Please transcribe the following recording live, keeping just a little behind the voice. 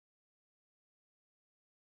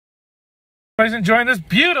Everybody's enjoying this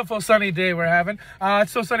beautiful sunny day we're having.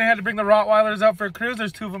 It's so sunny I had to bring the Rottweilers out for a cruise.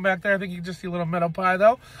 There's 2 of them back there. I think you can just see a little meadow pie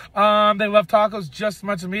though. They love tacos just as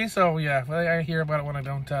much as me, so yeah, I hear about it when I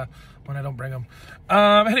don't bring them.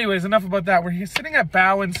 Anyways, enough about that. We're here sitting at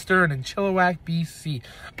Bow and Stern in Chilliwack, BC.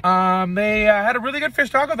 They had a really good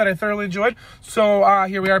fish taco that I thoroughly enjoyed. So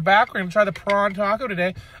here we are back. We're gonna try the prawn taco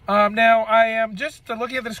today. Now I am just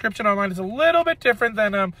looking at the description online. It's a little bit different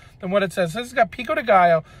than what it says. This has got pico de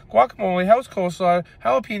gallo, guacamole, house coleslaw,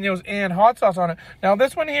 jalapenos, and hot sauce on it. Now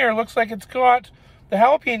this one here looks like it's got the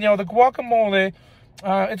jalapeno, the guacamole.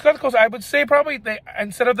 It's got the coleslaw. I would say probably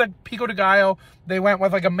instead of the pico de gallo, they went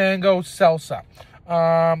with like a mango salsa.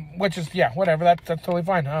 Which is, yeah, whatever. That's totally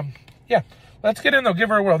fine. Yeah, let's get in though. Give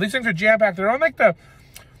her a whirl. These things are jam packed. They're on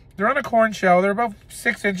a corn shell. They're about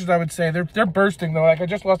 6 inches, I would say. They're bursting though. Like I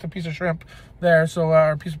just lost a piece of shrimp there, so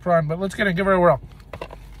or a piece of prawn. But let's get in. Give her a whirl.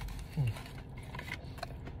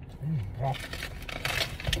 Wow.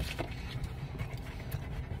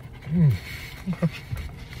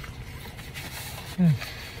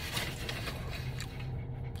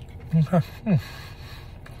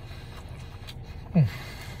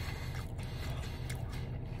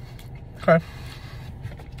 Okay.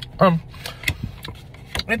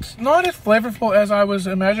 It's not as flavorful as I was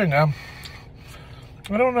imagining. I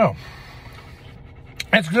don't know.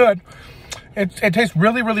 It's good. It tastes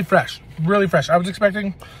really, really fresh. Really fresh. I was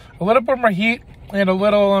expecting a little bit more heat and a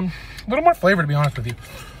little more flavor, to be honest with you.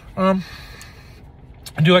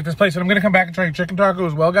 I do like this place, and I'm gonna come back and try your chicken taco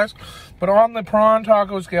as well, guys. But on the prawn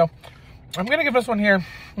taco scale, I'm gonna give this one here.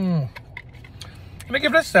 I'm gonna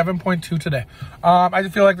give it a 7.2 today. I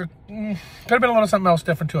just feel like there could have been a little something else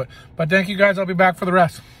different to it. But thank you guys. I'll be back for the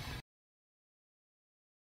rest.